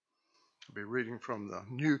I'll be reading from the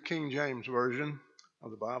New King James Version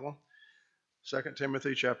of the Bible, 2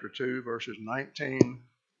 Timothy chapter 2, verses 19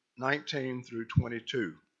 through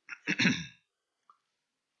 22.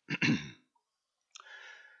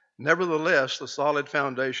 Nevertheless, the solid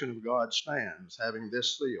foundation of God stands, having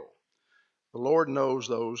this seal. The Lord knows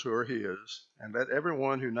those who are his, and let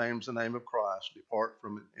everyone who names the name of Christ depart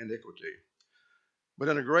from iniquity. But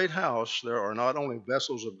in a great house there are not only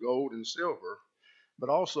vessels of gold and silver, but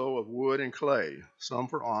also of wood and clay, some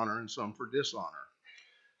for honor and some for dishonor.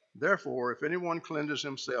 Therefore, if anyone cleanses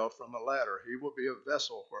himself from the latter, he will be a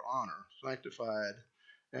vessel for honor, sanctified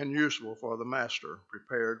and useful for the master,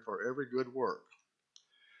 prepared for every good work.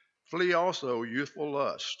 Flee also youthful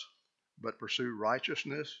lust, but pursue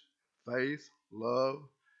righteousness, faith, love,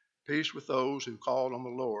 peace with those who call on the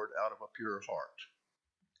Lord out of a pure heart.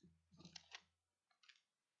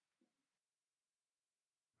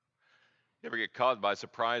 You ever get caught by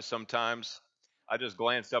surprise sometimes? I just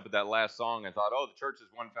glanced up at that last song and thought, oh, the church is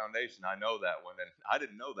one foundation. I know that one. And I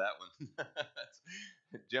didn't know that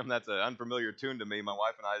one. Jim, that's an unfamiliar tune to me. My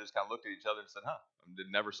wife and I just kind of looked at each other and said,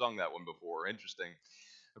 never sung that one before. Interesting.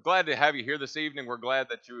 I'm glad to have you here this evening. We're glad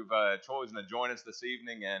that you've chosen to join us this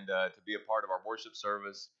evening and to be a part of our worship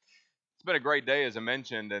service. It's been a great day, as I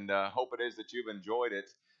mentioned, and hope it is that you've enjoyed it.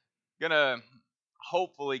 Gonna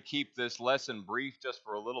hopefully keep this lesson brief just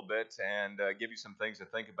for a little bit and give you some things to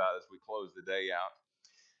think about as we close the day out.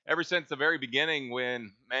 Ever since the very beginning,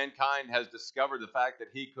 when mankind has discovered the fact that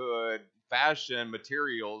he could fashion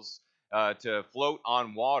materials to float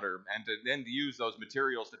on water and to then use those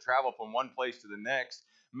materials to travel from one place to the next,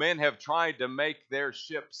 men have tried to make their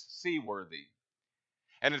ships seaworthy.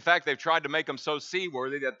 And in fact, they've tried to make them so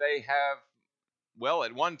seaworthy that they have, well,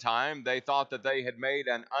 at one time, they thought that they had made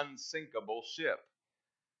an unsinkable ship.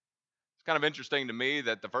 It's kind of interesting to me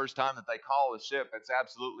that the first time that they call a ship, it's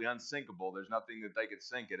absolutely unsinkable. There's nothing that they could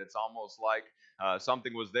sink it. It's almost like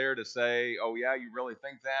something was there to say, oh, yeah, you really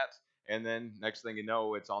think that? And then next thing you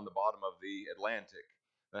know, it's on the bottom of the Atlantic.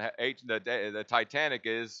 The Titanic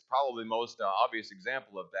is probably the most obvious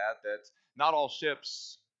example of that, that not all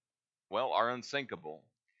ships, well, are unsinkable.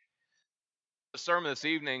 The sermon this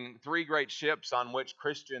evening, 3 great ships on which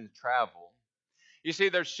Christians travel. You see,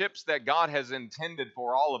 there's ships that God has intended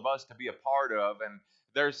for all of us to be a part of, and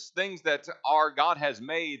there's things that God has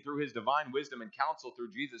made through his divine wisdom and counsel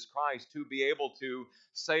through Jesus Christ to be able to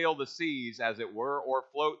sail the seas, as it were, or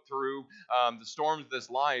float through the storms of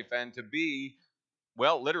this life and to be,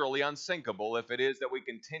 well, literally unsinkable if it is that we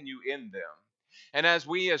continue in them. And as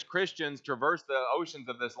we as Christians traverse the oceans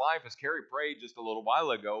of this life, as Carrie prayed just a little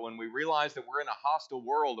while ago, and we realize that we're in a hostile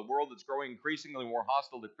world, a world that's growing increasingly more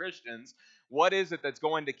hostile to Christians, what is it that's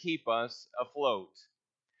going to keep us afloat?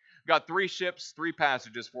 We've got 3 ships, 3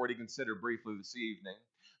 passages for you to consider briefly this evening.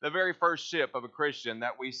 The very first ship of a Christian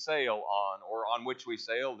that we sail on, or on which we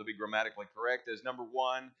sail, to be grammatically correct, is number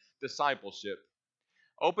 1, discipleship.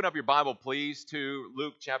 Open up your Bible, please, to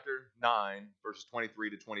Luke chapter 9, verses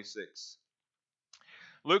 23 to 26.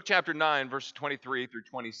 Luke chapter 9, verses 23 through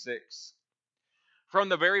 26. From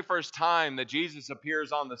the very first time that Jesus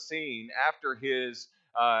appears on the scene after his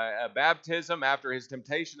baptism, after his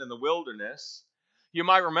temptation in the wilderness, you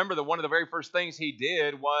might remember that one of the very first things he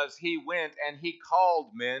did was he went and he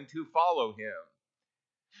called men to follow him.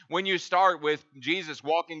 When you start with Jesus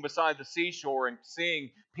walking beside the seashore and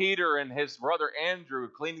seeing Peter and his brother Andrew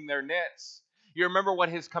cleaning their nets, you remember what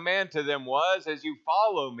his command to them was, as you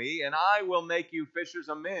follow me and I will make you fishers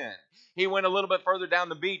of men. He went a little bit further down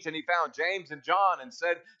the beach and he found James and John and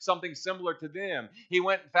said something similar to them. He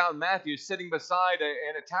went and found Matthew sitting beside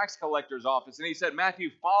in a tax collector's office and he said, Matthew,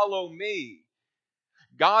 follow me.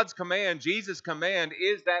 God's command, Jesus' command,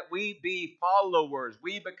 is that we be followers.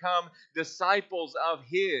 We become disciples of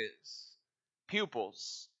his,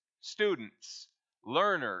 pupils, students,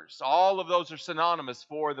 learners. All of those are synonymous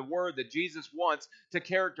for the word that Jesus wants to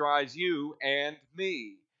characterize you and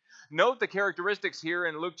me. Note the characteristics here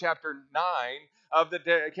in Luke chapter 9 of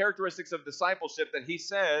the characteristics of discipleship that he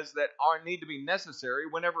says that need to be necessary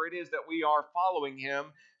whenever it is that we are following him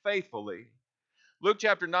faithfully. Luke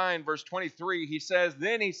chapter 9, verse 23, he says,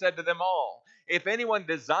 Then he said to them all, If anyone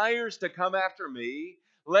desires to come after me,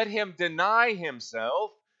 let him deny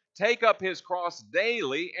himself, take up his cross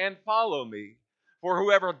daily, and follow me. For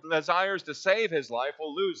whoever desires to save his life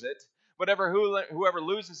will lose it, but whoever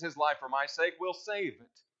loses his life for my sake will save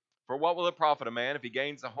it. For what will it profit a man if he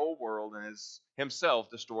gains the whole world and is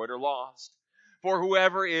himself destroyed or lost? For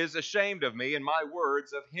whoever is ashamed of me and my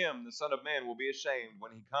words, of him the Son of Man will be ashamed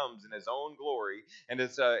when he comes in his own glory and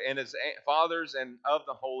his fathers and of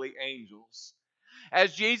the holy angels.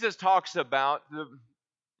 As Jesus talks about the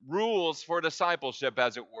rules for discipleship,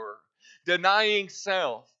 as it were. Denying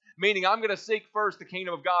self, meaning I'm going to seek first the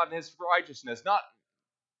kingdom of God and His righteousness, not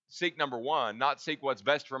seek number one, not seek what's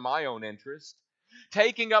best for my own interest.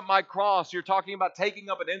 Taking up my cross, you're talking about taking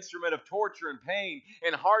up an instrument of torture and pain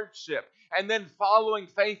and hardship, and then following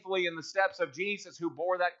faithfully in the steps of Jesus who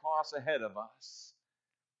bore that cross ahead of us.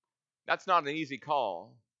 That's not an easy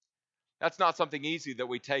call. That's not something easy that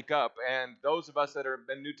we take up. And those of us that have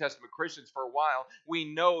been New Testament Christians for a while, we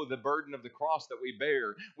know the burden of the cross that we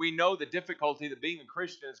bear. We know the difficulty that being a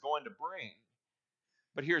Christian is going to bring.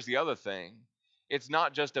 But here's the other thing. It's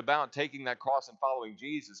not just about taking that cross and following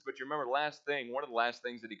Jesus, but you remember the last thing, one of the last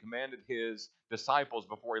things that He commanded His disciples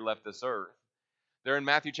before He left this earth. They're in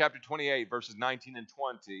Matthew chapter 28, verses 19 and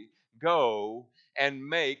 20. Go and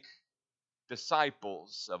make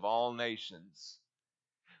disciples of all nations.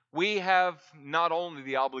 We have not only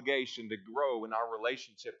the obligation to grow in our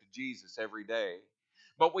relationship to Jesus every day,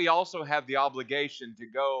 but we also have the obligation to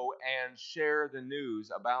go and share the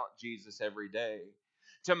news about Jesus every day,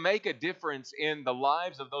 to make a difference in the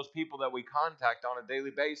lives of those people that we contact on a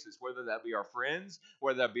daily basis, whether that be our friends,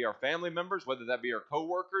 whether that be our family members, whether that be our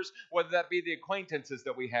coworkers, whether that be the acquaintances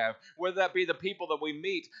that we have, whether that be the people that we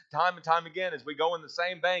meet time and time again as we go in the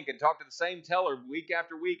same bank and talk to the same teller week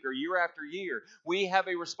after week or year after year. We have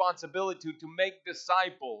a responsibility to make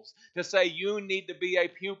disciples, to say you need to be a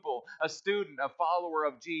pupil, a student, a follower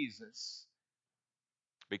of Jesus.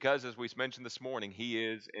 Because as we mentioned this morning, He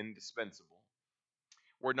is indispensable.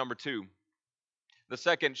 Word number 2. The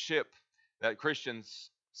second ship that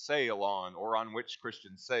Christians sail on, or on which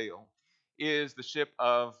Christians sail, is the ship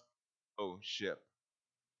of fellowship.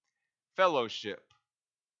 Fellowship.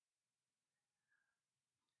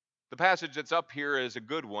 The passage that's up here is a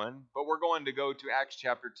good one, but we're going to go to Acts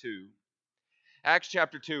chapter 2. Acts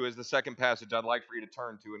chapter 2 is the second passage I'd like for you to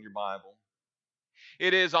turn to in your Bible.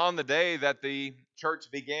 It is on the day that the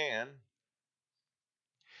church began.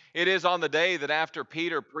 It is on the day that after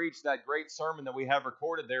Peter preached that great sermon that we have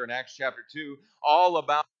recorded there in Acts chapter 2, all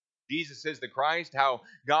about Jesus is the Christ, how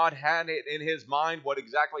God had it in His mind what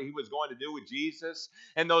exactly He was going to do with Jesus,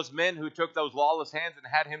 and those men who took those lawless hands and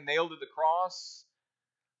had Him nailed to the cross,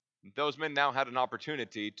 those men now had an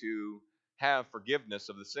opportunity to have forgiveness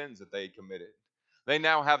of the sins that they committed. They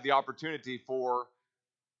now have the opportunity for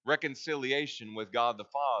reconciliation with God the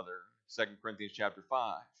Father, 2 Corinthians chapter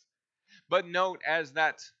 5. But note, as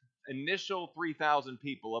that initial 3,000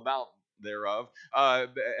 people, about thereof,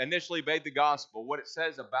 initially obeyed the gospel, what it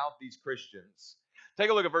says about these Christians.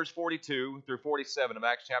 Take a look at verse 42 through 47 of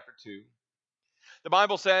Acts chapter 2. The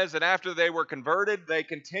Bible says that after they were converted, they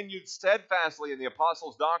continued steadfastly in the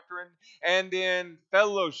apostles' doctrine and in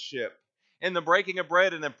fellowship, in the breaking of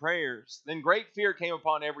bread and in prayers. Then great fear came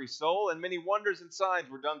upon every soul, and many wonders and signs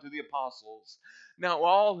were done through the apostles. Now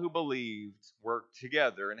all who believed worked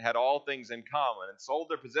together and had all things in common, and sold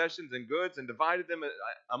their possessions and goods and divided them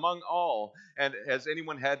among all, and as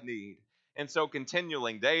anyone had need. And so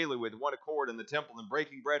continuing daily with one accord in the temple and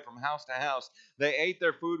breaking bread from house to house, they ate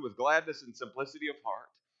their food with gladness and simplicity of heart,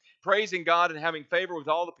 praising God and having favor with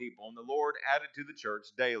all the people. And the Lord added to the church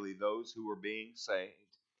daily those who were being saved.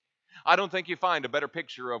 I don't think you find a better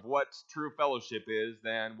picture of what true fellowship is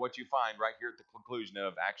than what you find right here at the conclusion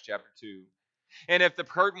of Acts chapter 2. And if the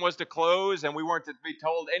curtain was to close and we weren't to be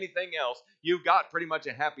told anything else, you've got pretty much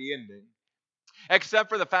a happy ending. Except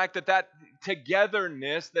for the fact that that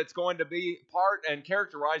togetherness that's going to be part and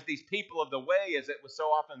characterize these people of the way, as it was so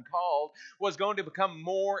often called, was going to become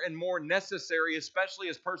more and more necessary, especially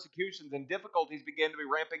as persecutions and difficulties began to be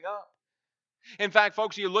ramping up. In fact,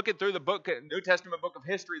 folks, you look at through the book, New Testament book of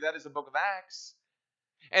history, that is the book of Acts,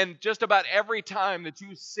 and just about every time that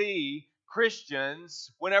you see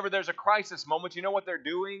Christians, whenever there's a crisis moment, you know what they're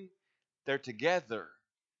doing? They're together.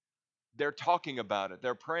 They're talking about it.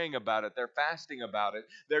 They're praying about it. They're fasting about it.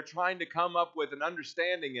 They're trying to come up with an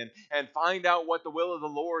understanding and find out what the will of the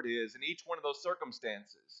Lord is in each one of those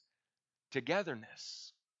circumstances.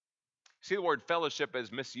 Togetherness. See, the word fellowship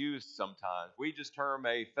is misused sometimes. We just term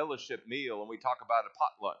a fellowship meal and we talk about a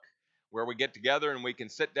potluck where we get together and we can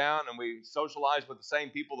sit down and we socialize with the same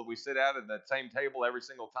people that we sit at that same table every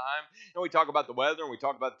single time. And we talk about the weather and we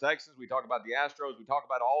talk about the Texans, we talk about the Astros, we talk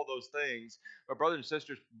about all those things. But brothers and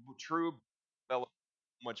sisters, true fellowship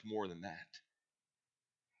is much more than that.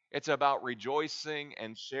 It's about rejoicing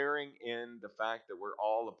and sharing in the fact that we're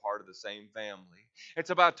all a part of the same family. It's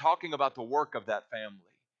about talking about the work of that family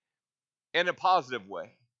in a positive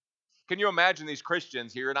way. Can you imagine these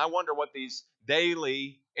Christians here? And I wonder what these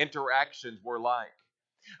daily interactions were like.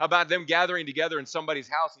 about them gathering together in somebody's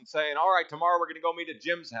house and saying, all right, tomorrow we're going to go meet at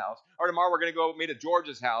Jim's house, or tomorrow we're going to go meet at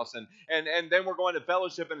George's house, and then we're going to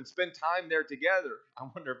fellowship and spend time there together. I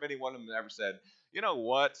wonder if any one of them ever said, you know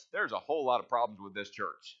what, there's a whole lot of problems with this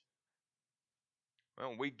church.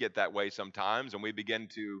 Well, we get that way sometimes, and we begin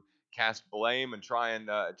to cast blame and try and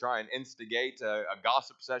instigate a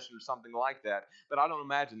gossip session or something like that. But I don't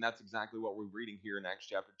imagine that's exactly what we're reading here in Acts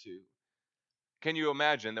chapter 2. Can you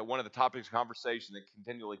imagine that one of the topics of conversation that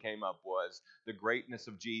continually came up was the greatness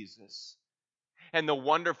of Jesus and the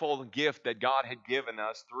wonderful gift that God had given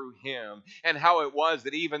us through him, and how it was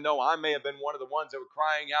that even though I may have been one of the ones that were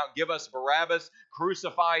crying out, give us Barabbas,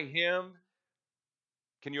 crucify him,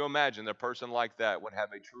 can you imagine that a person like that would have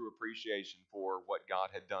a true appreciation for what God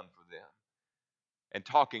had done for them? And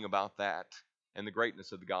talking about that and the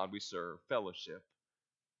greatness of the God we serve, fellowship.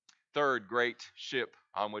 Third great ship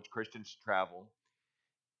on which Christians should travel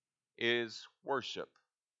is worship.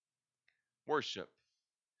 Worship.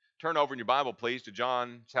 Turn over in your Bible, please, to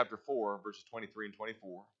John chapter 4, verses 23 and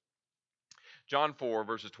 24. John 4,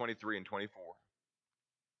 verses 23 and 24.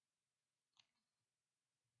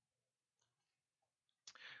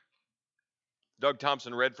 Doug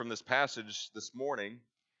Thompson read from this passage this morning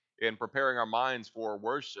in preparing our minds for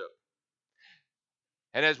worship.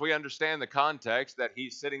 And as we understand the context that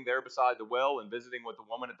he's sitting there beside the well and visiting with the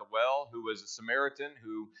woman at the well who was a Samaritan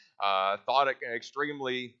who thought it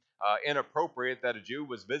extremely inappropriate that a Jew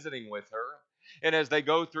was visiting with her. And as they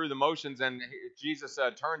go through the motions and Jesus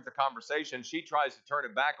turns the conversation, she tries to turn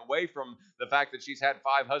it back away from the fact that she's had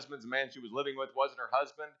 5 husbands. The man she was living with wasn't her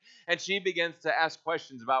husband. And she begins to ask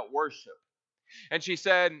questions about worship. And she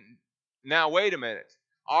said, now wait a minute.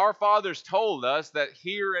 Our fathers told us that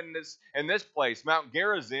here in this place, Mount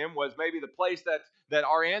Gerizim, was maybe the place that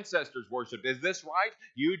our ancestors worshipped. Is this right?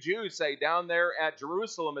 You Jews say down there at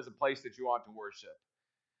Jerusalem is a place that you ought to worship.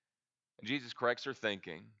 And Jesus corrects her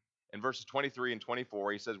thinking. In verses 23 and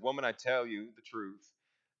 24, he says, woman, I tell you the truth.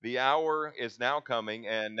 The hour is now coming,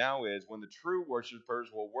 and now is, when the true worshipers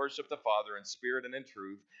will worship the Father in spirit and in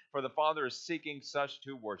truth, for the Father is seeking such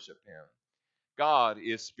to worship him. God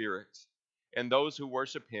is spirit, and those who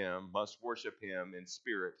worship him must worship him in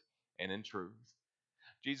spirit and in truth.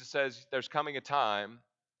 Jesus says there's coming a time,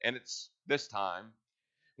 and it's this time,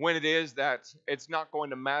 when it is that it's not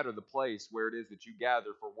going to matter the place where it is that you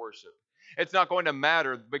gather for worship. It's not going to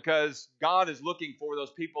matter because God is looking for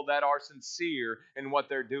those people that are sincere in what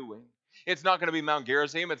they're doing. It's not going to be Mount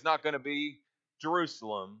Gerizim. It's not going to be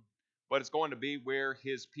Jerusalem, but it's going to be where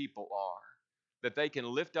his people are. That they can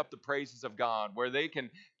lift up the praises of God, where they can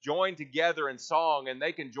join together in song, and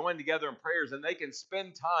they can join together in prayers, and they can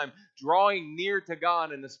spend time drawing near to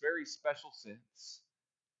God in this very special sense.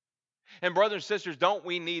 And brothers and sisters, don't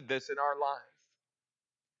we need this in our life?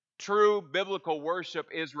 True biblical worship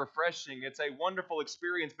is refreshing. It's a wonderful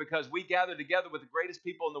experience because we gather together with the greatest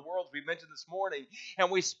people in the world, as we mentioned this morning,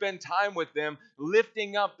 and we spend time with them,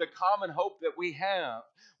 lifting up the common hope that we have.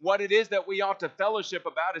 What it is that we ought to fellowship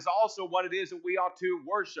about is also what it is that we ought to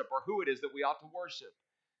worship, or who it is that we ought to worship.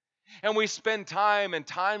 And we spend time in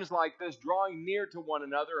times like this drawing near to one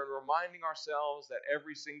another and reminding ourselves that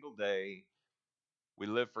every single day we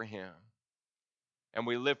live for him. And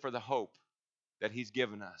we live for the hope that he's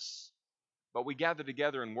given us. But we gather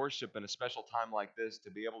together and worship in a special time like this to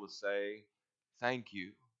be able to say, thank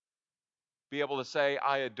you. Be able to say,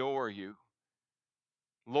 I adore you.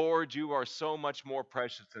 Lord, you are so much more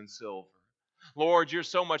precious than silver. Lord, you're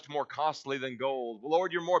so much more costly than gold.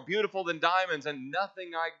 Lord, you're more beautiful than diamonds, and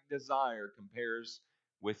nothing I desire compares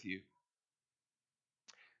with you.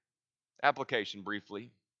 Application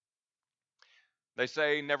briefly. They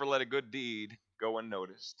say, never let a good deed go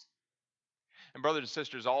unnoticed. And brothers and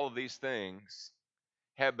sisters, all of these things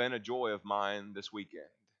have been a joy of mine this weekend.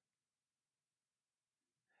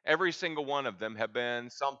 Every single one of them have been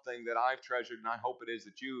something that I've treasured, and I hope it is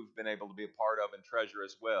that you've been able to be a part of and treasure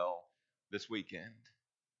as well this weekend.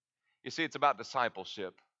 You see, it's about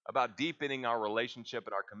discipleship, about deepening our relationship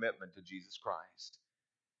and our commitment to Jesus Christ.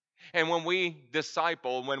 And when we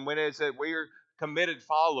disciple, when it is that we're committed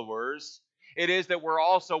followers, it is that we're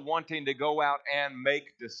also wanting to go out and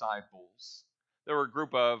make disciples. There were a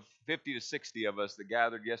group of 50 to 60 of us that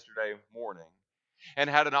gathered yesterday morning and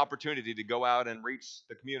had an opportunity to go out and reach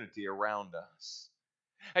the community around us.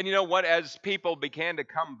 And you know what? As people began to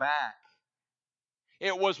come back,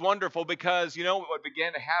 it was wonderful because you know what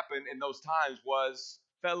began to happen in those times was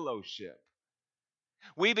fellowship.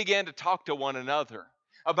 We began to talk to one another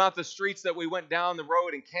about the streets that we went down the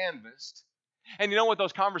road and canvassed. And you know what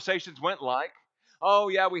those conversations went like? Oh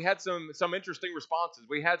yeah, we had some interesting responses.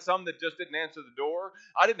 We had some that just didn't answer the door.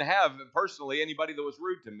 I didn't have personally anybody that was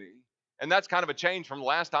rude to me, and that's kind of a change from the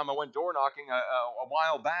last time I went door knocking a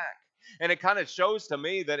while back. And it kind of shows to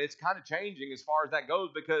me that it's kind of changing as far as that goes,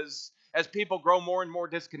 because as people grow more and more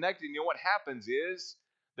disconnected, you know what happens is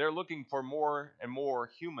they're looking for more and more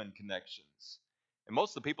human connections. And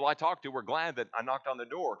most of the people I talked to were glad that I knocked on the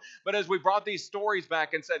door. But as we brought these stories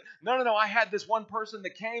back and said, no, no, no, I had this one person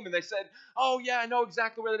that came and they said, oh, yeah, I know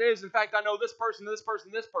exactly where it is. In fact, I know this person, this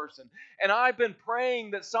person, this person. And I've been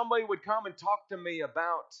praying that somebody would come and talk to me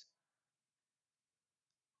about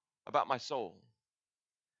my soul.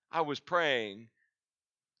 I was praying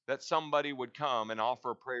that somebody would come and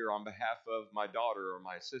offer a prayer on behalf of my daughter or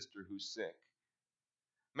my sister who's sick.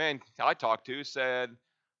 Man, I talked to said,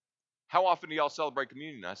 how often do y'all celebrate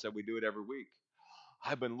communion? I said, we do it every week.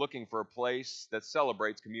 I've been looking for a place that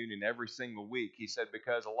celebrates communion every single week. He said,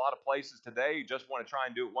 because a lot of places today just want to try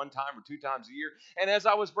and do it one time or two times a year. And as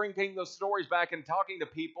I was bringing those stories back and talking to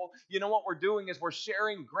people, you know what we're doing is we're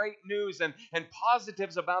sharing great news and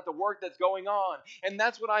positives about the work that's going on. And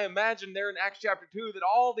that's what I imagine there in Acts chapter 2, that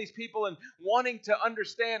all these people, and wanting to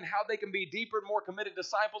understand how they can be deeper and more committed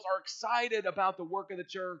disciples, are excited about the work of the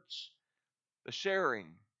church, the sharing,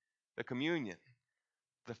 the communion,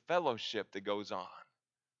 the fellowship that goes on.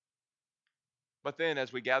 But then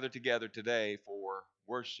as we gather together today for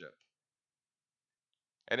worship,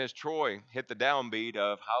 and as Troy hit the downbeat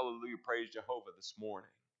of Hallelujah, Praise Jehovah this morning,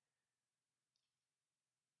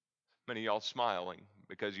 many of y'all smiling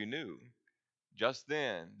because you knew just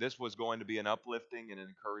then this was going to be an uplifting and an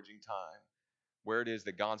encouraging time where it is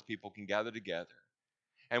that God's people can gather together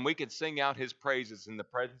and we can sing out his praises in the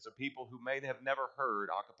presence of people who may have never heard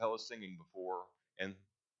a cappella singing before in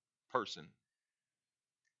person.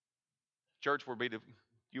 Church,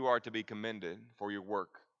 you are to be commended for your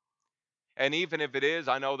work. And even if it is,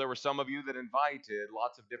 I know there were some of you that invited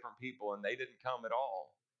lots of different people and they didn't come at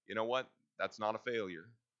all. You know what? That's not a failure.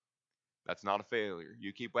 That's not a failure.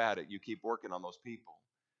 You keep at it. You keep working on those people.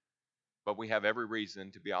 But we have every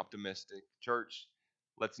reason to be optimistic. Church,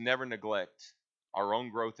 let's never neglect our own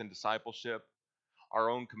growth in discipleship, our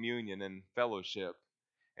own communion and fellowship,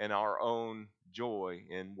 and our own joy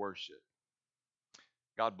in worship.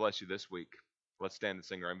 God bless you this week. Let's stand and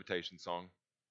sing our invitation song.